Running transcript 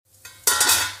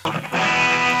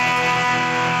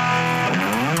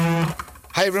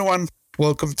Hi everyone,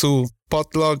 welcome to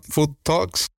Potluck Food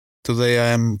Talks. Today I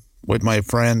am with my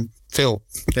friend Phil.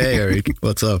 Hey Eric,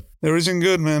 what's up? Everything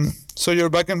good, man. So you're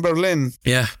back in Berlin.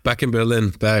 Yeah, back in Berlin,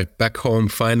 back home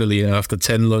finally after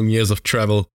 10 long years of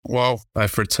travel. Wow.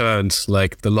 I've returned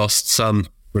like the lost son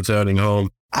returning home.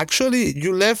 Actually,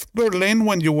 you left Berlin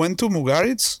when you went to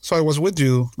Mugaritz, so I was with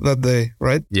you that day,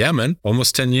 right? Yeah, man,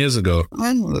 almost 10 years ago.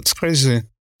 Man, that's crazy.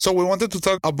 So we wanted to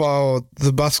talk about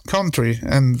the Basque Country,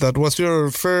 and that was your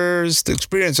first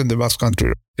experience in the Basque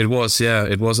Country. It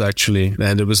was actually,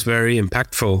 and it was very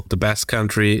impactful. The Basque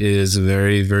Country is a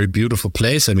very, very beautiful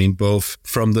place. I mean, both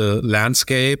from the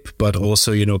landscape, but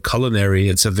also, culinary.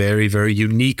 It's a very, very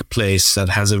unique place that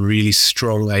has a really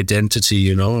strong identity,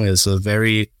 It's a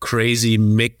very crazy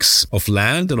mix of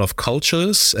land and of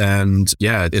cultures. And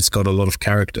yeah, it's got a lot of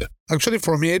character. Actually,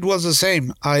 for me, it was the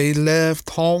same. I left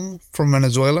home from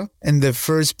Venezuela, and the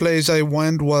first place I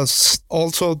went was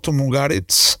also to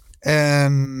Mugaritz.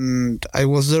 And I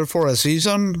was there for a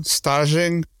season,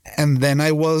 staging, and then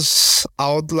I was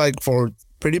out for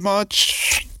pretty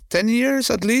much 10 years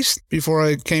at least before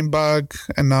I came back,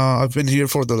 and now I've been here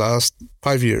for the last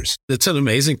 5 years. It's an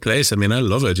amazing place. I mean, I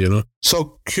love it,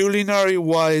 So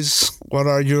culinary-wise, what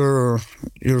are your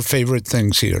favorite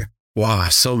things here? Wow,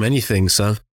 so many things,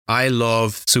 huh? I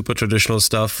love super traditional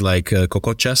stuff like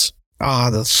cocochas.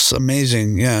 Ah, that's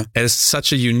amazing, yeah. And it's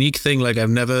such a unique thing, I've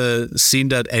never seen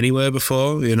that anywhere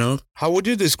before, How would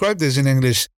you describe this in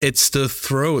English? It's the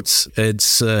throat.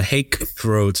 It's hake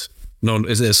throat. No,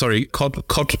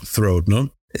 cod throat, no?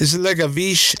 It's like a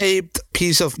V-shaped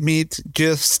piece of meat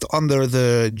just under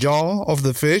the jaw of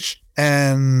the fish.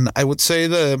 And I would say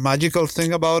the magical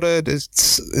thing about it is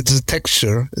it's a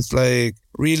texture. It's like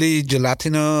really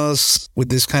gelatinous with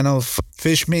this kind of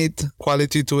fish meat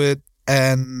quality to it.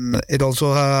 And it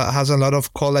also has a lot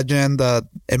of collagen that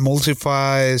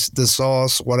emulsifies the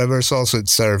sauce, whatever sauce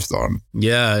it's served on.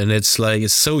 Yeah, and it's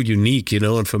so unique,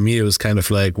 and for me it was kind of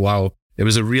wow. It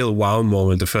was a real wow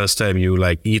moment the first time you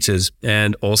eat it.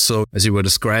 And also, as you were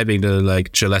describing, the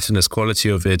gelatinous quality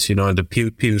of it, and the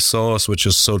pil sauce, which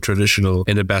is so traditional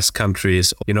in the Basque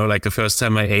countries. The first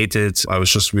time I ate it, I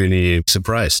was just really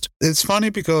surprised. It's funny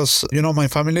because, my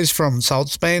family is from South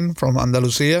Spain, from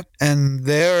Andalusia, and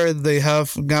there they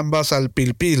have gambas al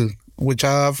pil, which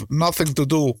have nothing to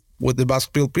do with the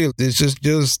Basque pil. This is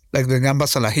just like the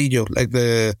gambas al ajillo, like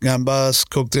the gambas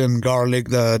cooked in garlic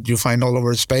that you find all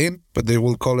over Spain, but they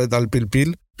will call it al pil.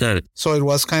 Got it. So it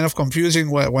was kind of confusing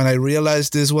when I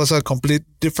realized this was a complete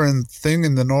different thing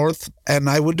in the north. And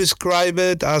I would describe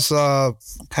it as a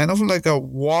kind of like a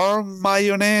warm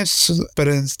mayonnaise, but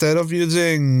instead of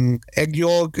using egg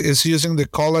yolk, it's using the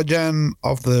collagen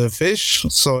of the fish.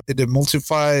 So it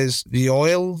emulsifies the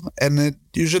oil, and it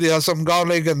usually has some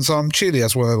garlic and some chili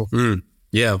as well.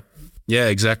 Yeah. Yeah,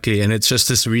 exactly. And it's just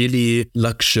this really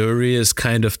luxurious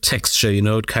kind of texture,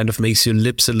 it kind of makes your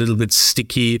lips a little bit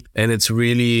sticky, and it's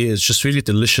just really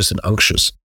delicious and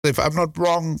unctuous. If I'm not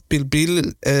wrong, pil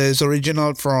is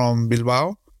original from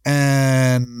Bilbao,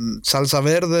 and salsa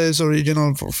verde is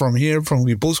original from here, from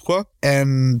Guipúzcoa,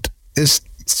 and it's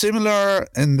similar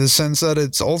in the sense that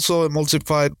it's also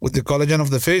emulsified with the collagen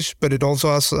of the fish, but it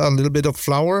also has a little bit of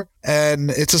flour. And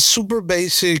it's a super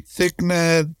basic,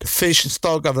 thick-neck fish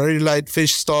stock, a very light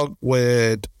fish stock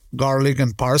with garlic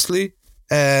and parsley.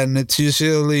 And it's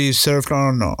usually served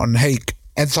on hake.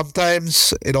 And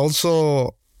sometimes it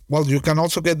also, you can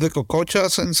also get the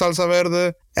cocochas in salsa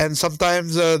verde. And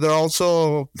sometimes there are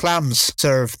also clams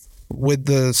served with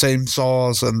the same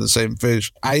sauce and the same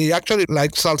fish. I actually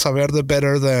like salsa verde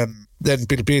better than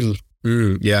pil.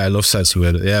 Yeah, I love salsa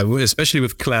verde. Yeah, especially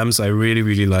with clams, I really,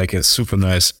 really like it. Super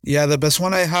nice. Yeah, the best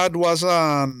one I had was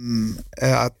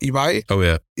at Ibai. Oh,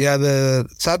 yeah. Yeah,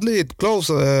 sadly it closed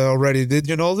already. Did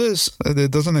you know this?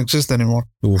 It doesn't exist anymore.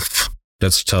 Oof,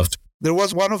 that's tough. There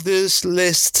was one of these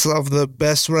lists of the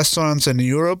best restaurants in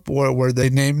Europe where they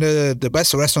named the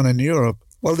best restaurant in Europe.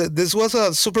 Well, this was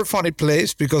a super funny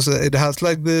place because it has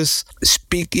this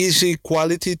speakeasy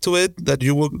quality to it that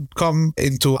you would come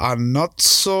into a not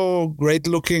so great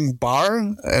looking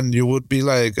bar and you would be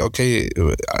like, okay,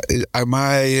 am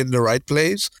I in the right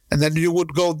place? And then you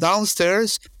would go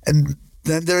downstairs, and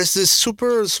then there's this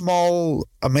super small,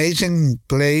 amazing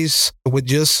place with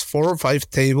just 4 or 5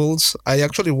 tables. I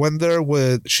actually went there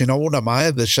with Shinobu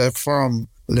Namae, the chef from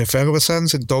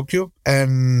L'Effervescence in Tokyo,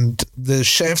 and the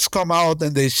chefs come out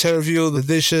and they serve you the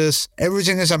dishes.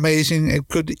 Everything is amazing. It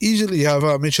could easily have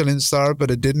a Michelin star,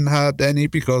 but it didn't have any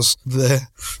because the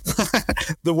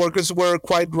the workers were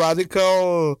quite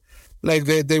radical Like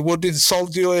they would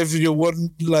insult you if you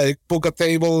wouldn't like book a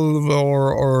table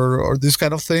or these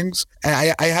kind of things.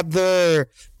 And I had the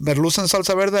merluza and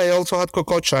salsa verde. I also had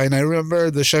cococha, and I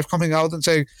remember the chef coming out and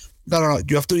saying, no,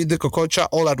 you have to eat the cococha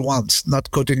all at once,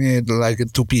 not cutting it like in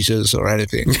two pieces or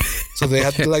anything. So they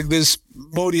had like this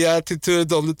moody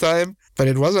attitude all the time, but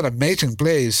it was an amazing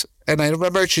place. And I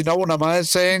remember Chinabu Nama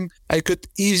saying, I could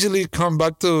easily come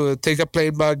back to take a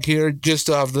plane back here just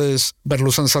to have this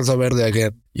merluza and salsa verde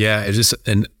again. Yeah, it is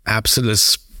an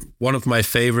absolute, one of my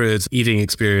favorite eating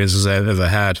experiences I've ever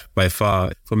had by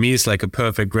far. For me, it's like a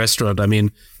perfect restaurant. I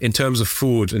mean, in terms of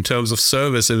food, in terms of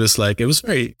service, it was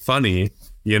very funny,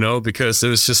 you know, because it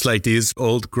was just like these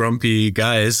old grumpy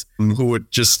guys who would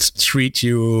just treat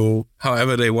you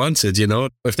however they wanted, you know.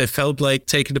 If they felt like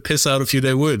taking the piss out of you,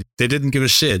 they would. They didn't give a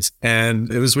shit.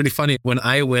 And it was really funny. When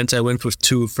I went with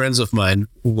two friends of mine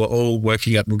who were all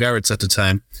working at Mugaritz at the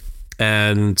time.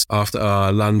 And after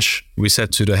our lunch, we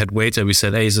said to the head waiter, we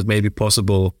said, hey, is it maybe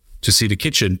possible to see the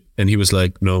kitchen? And he was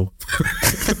like, no.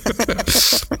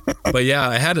 But yeah,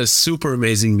 I had a super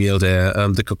amazing meal there.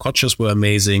 The cocochas were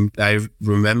amazing. I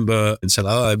remember in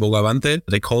Salada de Bogavante,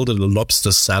 they called it a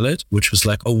lobster salad, which was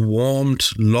like a warmed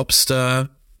lobster,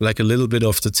 like a little bit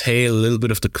of the tail, a little bit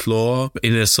of the claw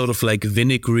in a sort of like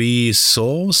vinegary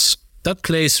sauce. That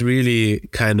place really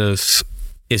kind of...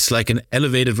 It's like an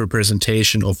elevated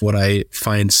representation of what I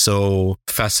find so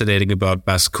fascinating about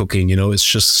Basque cooking. You know, it's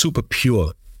just super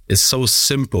pure. It's so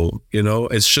simple, you know,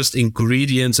 it's just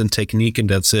ingredients and technique and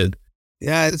that's it.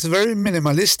 Yeah, it's very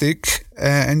minimalistic.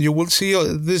 And you will see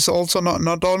this also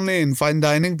not only in fine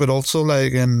dining, but also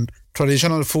like in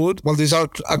traditional food. Well, these are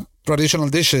traditional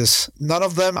dishes. None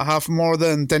of them have more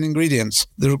than 10 ingredients.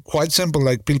 They're quite simple.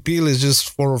 Like pil is just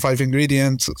 4 or 5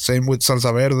 ingredients. Same with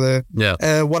salsa verde.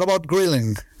 Yeah. What about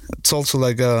grilling? It's also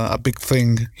like a big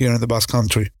thing here in the Basque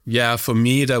Country. Yeah, for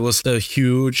me, that was a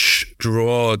huge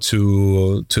draw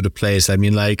to the place. I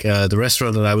mean, like the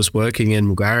restaurant that I was working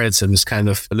in, Mugaritz, and was kind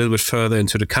of a little bit further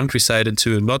into the countryside,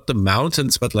 into not the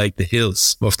mountains, but like the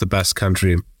hills of the Basque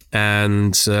Country.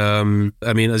 And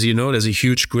I mean, as you know, there's a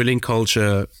huge grilling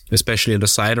culture, especially in the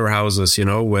cider houses, you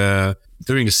know, where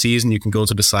during the season you can go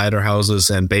to the cider houses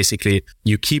and basically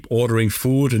you keep ordering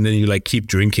food and then you like keep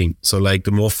drinking. So like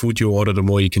the more food you order, the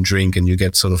more you can drink and you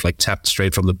get sort of like tapped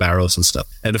straight from the barrels and stuff.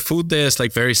 And the food there is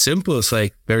like very simple. It's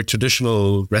like very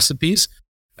traditional recipes.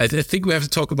 I think we have to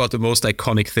talk about the most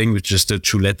iconic thing, which is the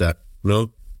chuleta, you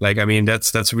know? Like, I mean,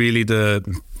 that's really the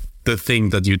thing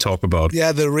that you talk about.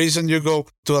 Yeah, the reason you go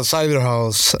to a cider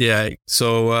house. Yeah.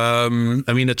 So, I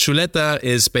mean, a chuleta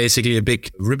is basically a big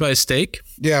ribeye steak.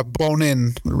 Yeah,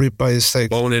 bone-in ribeye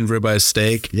steak. Bone-in ribeye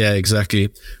steak. Yeah, exactly.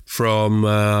 From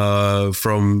a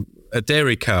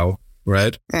dairy cow,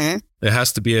 right? Mm-hmm. It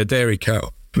has to be a dairy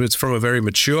cow. But it's from a very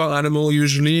mature animal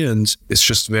usually, and it's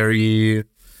just very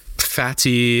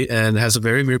fatty and has a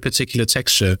very, very particular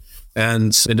texture.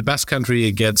 And in the Basque Country,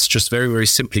 it gets just very, very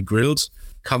simply grilled,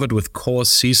 covered with coarse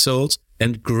sea salt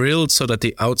and grilled so that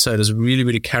the outside is really,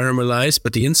 really caramelized,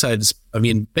 but the inside is, I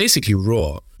mean, basically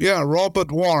raw. Yeah, raw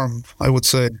but warm, I would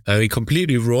say. I mean,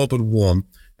 completely raw but warm,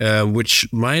 which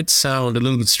might sound a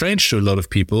little bit strange to a lot of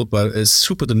people, but it's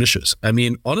super delicious. I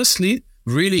mean, honestly,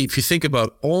 really, if you think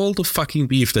about all the fucking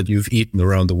beef that you've eaten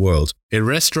around the world, in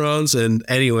restaurants and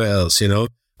anywhere else, you know,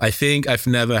 I think I've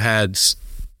never had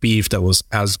beef that was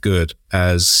as good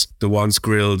as the ones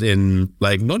grilled in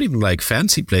like not even like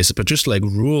fancy places, but just like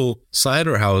rural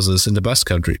cider houses in the Basque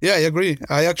Country. Yeah, I agree.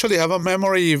 I actually have a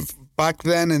memory back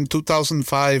then in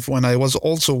 2005 when I was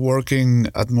also working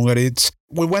at Mugaritz.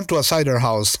 We went to a cider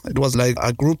house. It was like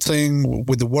a group thing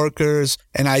with the workers,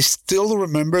 and I still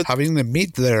remember having the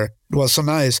meat there. It was so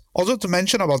nice. Also, to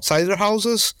mention about cider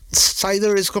houses,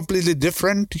 cider is completely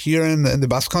different here in the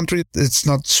Basque Country. It's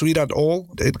not sweet at all.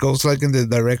 It goes like in the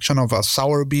direction of a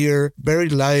sour beer, very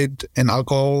light in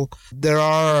alcohol. There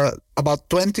are about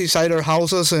 20 cider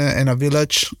houses in a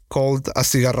village called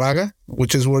Astigarraga,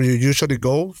 which is where you usually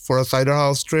go for a cider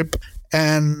house trip.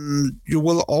 And you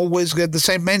will always get the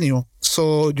same menu.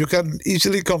 So you can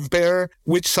easily compare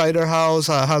which cider house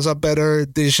has a better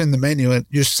dish in the menu.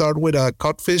 You start with a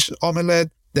codfish omelette,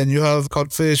 then you have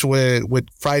codfish with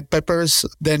fried peppers,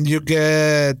 then you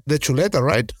get the chuleta,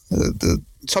 right?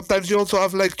 Sometimes you also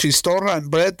have like chistorra and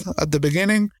bread at the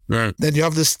beginning. Right. Then you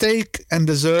have the steak, and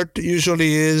dessert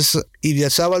usually is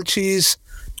Idiazabal cheese,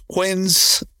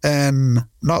 quince, and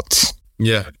nuts.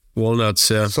 Yeah. Walnuts,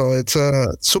 yeah. So it's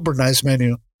a super nice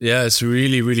menu. Yeah, it's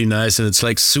really, really nice. And it's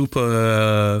like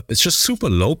super, it's just super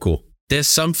local. there's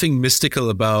something mystical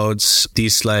about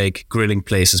these like grilling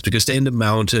places because they're in the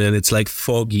mountain. It's like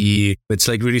foggy. It's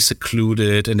like really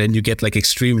secluded. And then you get like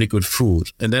extremely good food.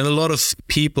 And then a lot of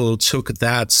people took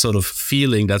that sort of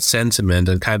feeling, that sentiment,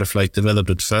 and kind of like developed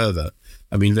it further.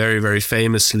 I mean, very, very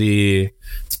famously,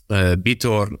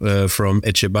 Vitor from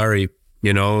Etxebarri.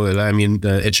 You know, I mean,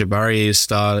 Etxebarri is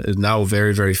now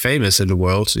very, very famous in the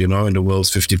world, you know, in the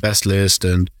world's 50 best list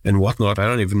and whatnot. I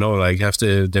don't even know, like,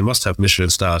 they must have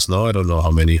Michelin stars, no? I don't know how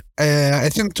many. I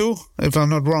think 2, if I'm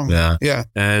not wrong. Yeah.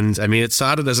 And I mean, it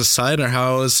started as a cider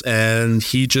house and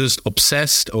he just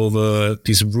obsessed over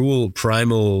these rural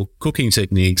primal cooking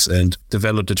techniques and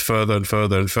developed it further and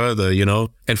further and further, you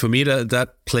know? And for me,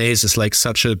 that place is like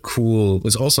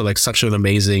it's also like such an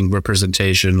amazing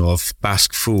representation of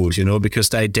Basque food, you know, because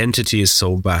the identity is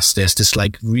so vast. There's this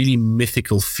like really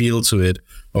mythical feel to it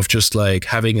of just like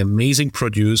having amazing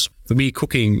produce. For me,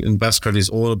 cooking in Basque country is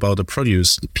all about the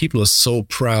produce. People are so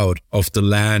proud of the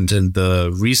land and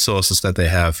the resources that they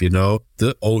have, you know,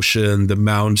 the ocean, the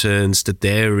mountains, the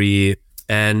dairy.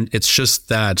 And it's just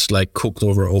that like cooked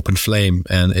over open flame.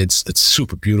 And it's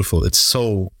super beautiful. It's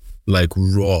so like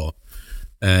raw.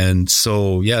 And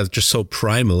so, yeah, just so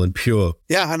primal and pure.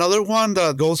 Yeah, another one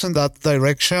that goes in that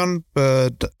direction,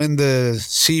 but in the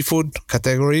seafood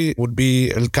category would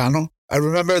be Elcano. I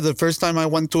remember the first time I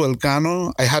went to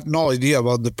Elcano, I had no idea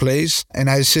about the place.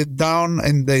 And I sit down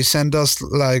and they send us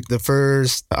like the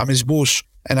first amuse-bouche.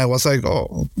 And I was like,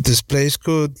 oh, this place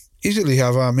could easily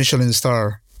have a Michelin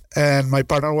star. And my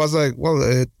partner was like, well,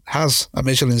 it has a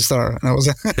Michelin star. And I was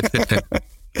like...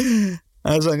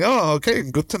 I was like, oh, okay,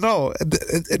 good to know.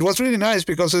 It was really nice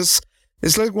because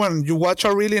it's like when you watch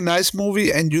a really nice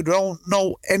movie and you don't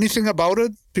know anything about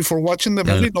it before watching the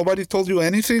movie. Nobody told you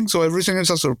anything, so everything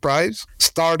is a surprise,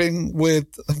 starting with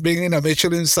being in a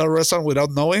Michelin star restaurant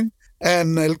without knowing.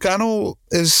 And Elcano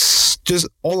is just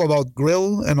all about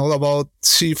grill and all about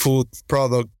seafood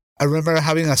product. I remember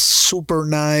having a super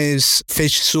nice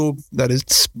fish soup that is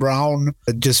brown,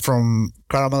 just from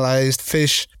caramelized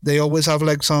fish. They always have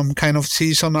like some kind of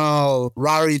seasonal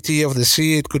rarity of the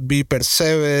sea. It could be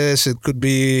percebes, it could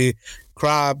be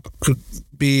crab, could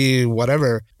be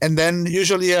whatever. And then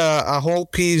usually a whole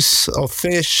piece of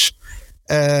fish.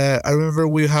 I remember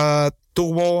we had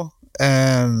tubo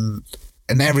and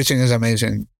everything is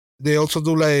amazing. They also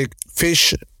do like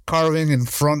fish carving in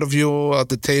front of you at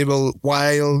the table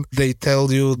while they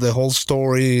tell you the whole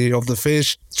story of the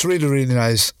fish. It's really, really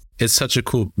nice. It's such a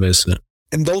cool business.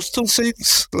 And those two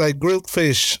things, like grilled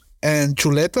fish and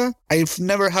chuleta, I've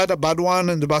never had a bad one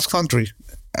in the Basque country.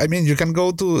 I mean, you can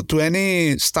go to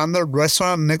any standard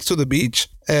restaurant next to the beach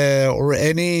or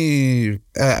any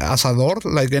asador,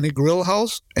 like any grill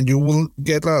house, and you will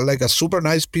get like a super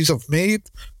nice piece of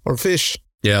meat or fish.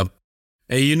 Yeah.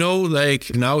 You know,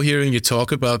 like now hearing you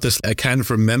talk about this, I kind of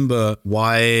remember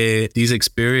why these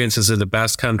experiences in the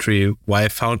Basque country, why I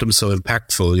found them so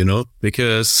impactful, you know,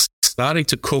 because starting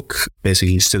to cook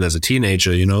basically still as a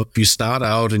teenager, you know, you start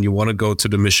out and you want to go to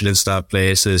the Michelin star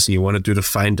places, you want to do the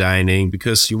fine dining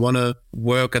because you want to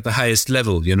work at the highest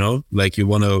level, you know, like you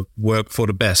want to work for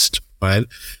the best, right?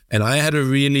 And I had a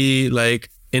really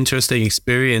interesting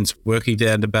experience working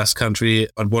there in the Basque country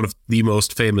on one of the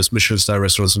most famous Michelin star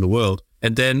restaurants in the world.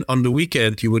 And then on the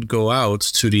weekend, you would go out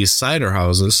to these cider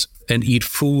houses and eat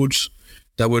food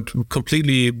that would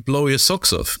completely blow your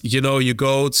socks off. You know, you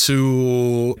go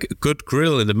to a good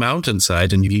grill in the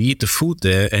mountainside and you eat the food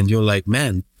there and you're like,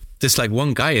 man, there's like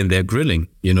one guy in there grilling,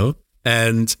 you know?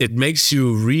 And it makes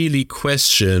you really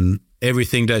question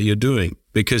everything that you're doing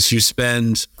because you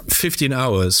spend 15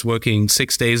 hours working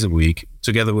 6 days a week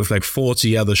together with like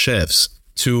 40 other chefs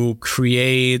to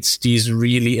create these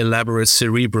really elaborate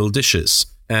cerebral dishes.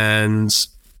 And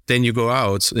then you go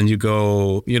out and you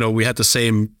go, you know, we had the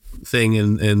same thing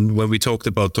in when we talked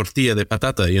about tortilla de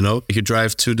patata, you know, you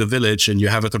drive to the village and you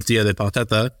have a tortilla de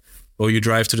patata, or you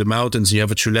drive to the mountains and you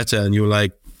have a chuleta and you're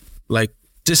like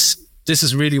this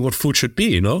is really what food should be,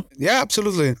 you know? Yeah,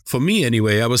 absolutely. For me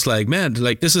anyway, I was like, man,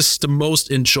 like this is the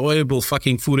most enjoyable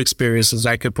fucking food experiences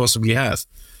I could possibly have.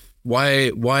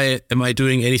 Why am I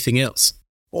doing anything else?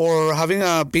 Or having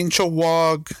a pincho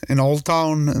walk in Old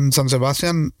Town in San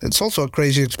Sebastian, it's also a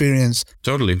crazy experience.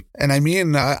 Totally. And I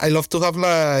mean, I love to have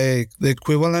like the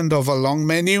equivalent of a long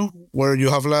menu where you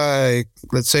have like,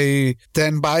 let's say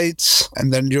 10 bites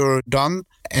and then you're done.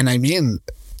 And I mean,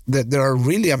 there are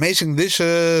really amazing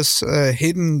dishes,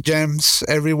 hidden gems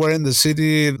everywhere in the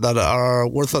city that are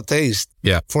worth a taste.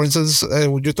 Yeah. For instance,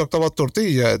 you talked about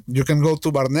tortilla. You can go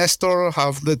to Bar Nestor,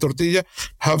 have the tortilla,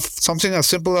 have something as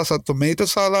simple as a tomato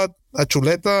salad, a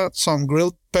chuleta, some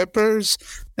grilled peppers,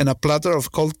 and a platter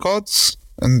of cold cuts.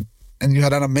 And and you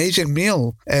had an amazing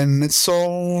meal. And it's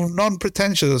so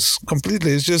non-pretentious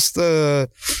completely. It's just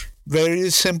very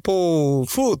simple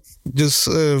food, just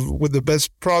with the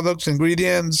best products,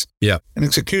 ingredients, and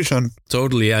execution.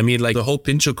 Totally. I mean, like the whole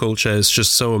pincho culture is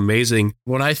just so amazing.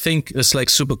 What I think is like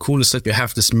super cool is that you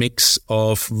have this mix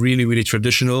of really, really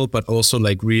traditional, but also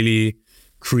like really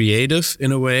creative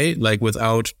in a way, like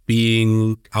without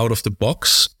being out of the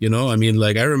box, you know? I mean,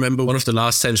 like I remember one of the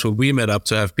last times when we met up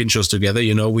to have pinchos together,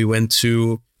 you know, we went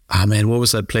to what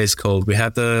was that place called? We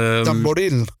had the...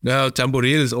 Tamboril. No,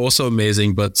 Tamboril is also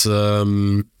amazing, but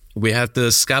we had the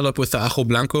scallop with the ajo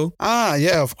blanco.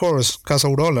 Yeah, of course. Casa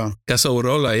Urola. Casa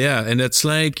Urola, yeah. And it's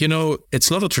like, you know, it's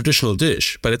not a traditional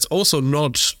dish, but it's also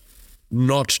not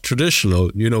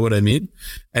traditional, you know what I mean?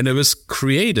 And it was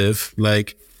creative,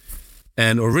 like,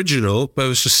 and original, but it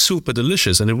was just super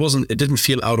delicious, and it didn't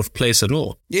feel out of place at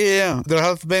all. Yeah, there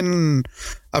have been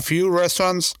a few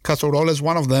restaurants, Casorol is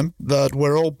one of them, that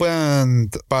were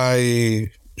opened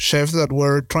by chefs that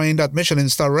were trained at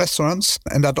Michelin-star restaurants,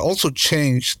 and that also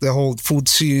changed the whole food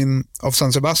scene of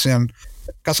San Sebastian.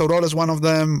 Casorol is one of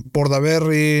them,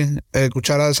 Bordaberry,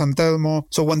 Cuchara de San Telmo.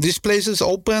 So when these places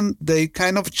opened, they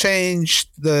kind of changed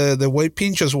the way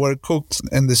pinchos were cooked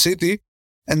in the city,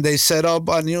 and they set up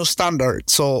a new standard.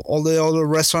 So all the other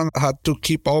restaurants had to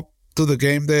keep up to the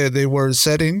game they were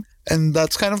setting. And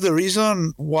that's kind of the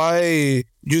reason why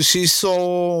you see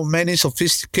so many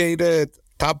sophisticated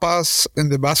tapas in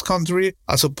the Basque Country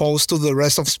as opposed to the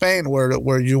rest of Spain,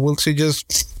 where you will see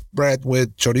just bread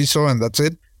with chorizo and that's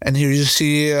it. And here you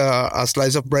see a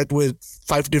slice of bread with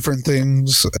 5 different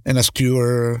things in a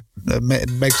skewer.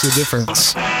 It makes the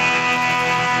difference.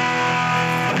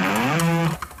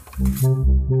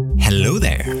 Hello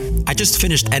there. I just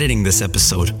finished editing this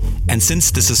episode, and since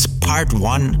this is part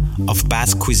 1 of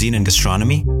Basque Cuisine and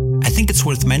Gastronomy, I think it's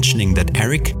worth mentioning that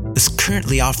Eric is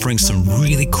currently offering some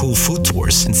really cool food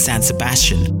tours in San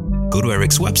Sebastian. Go to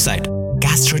Eric's website,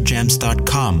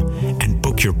 gastrogems.com, and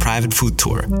book your private food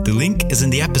tour. The link is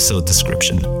in the episode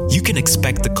description. You can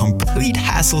expect a complete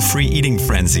hassle-free eating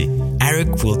frenzy.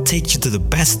 Eric will take you to the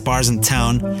best bars in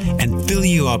town and fill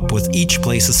you up with each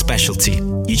place's specialty.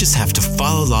 You just have to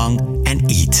follow along and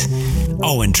eat.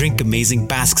 Oh, and drink amazing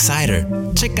Basque cider.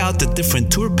 Check out the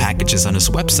different tour packages on his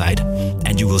website,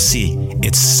 and you will see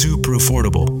it's super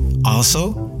affordable.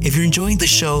 Also, if you're enjoying the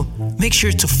show, make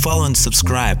sure to follow and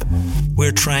subscribe.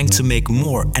 We're trying to make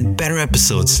more and better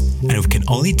episodes, and we can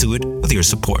only do it with your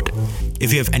support.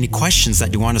 If you have any questions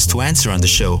that you want us to answer on the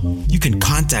show, you can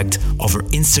contact over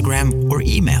Instagram or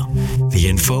email. The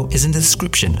info is in the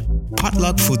description.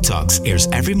 Potluck Food Talks airs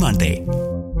every Monday.